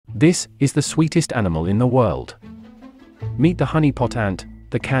This is the sweetest animal in the world. Meet the honeypot ant,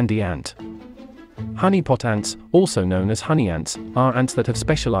 the candy ant. Honeypot ants, also known as honey ants, are ants that have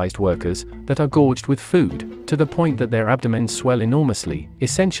specialized workers that are gorged with food, to the point that their abdomens swell enormously.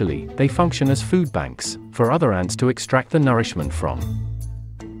 Essentially, they function as food banks for other ants to extract the nourishment from.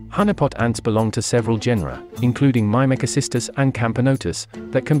 Honeypot ants belong to several genera, including Myrmecocystus and Camponotus,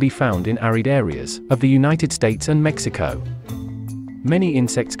 that can be found in arid areas of the United States and Mexico. Many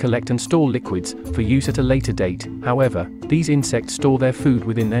insects collect and store liquids for use at a later date. However, these insects store their food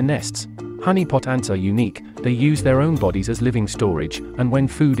within their nests. Honeypot ants are unique. They use their own bodies as living storage, and when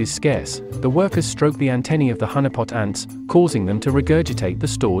food is scarce, the workers stroke the antennae of the honeypot ants, causing them to regurgitate the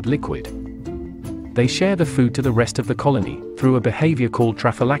stored liquid. They share the food to the rest of the colony through a behavior called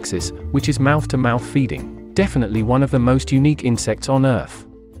trophallaxis, which is mouth-to-mouth feeding. Definitely one of the most unique insects on Earth.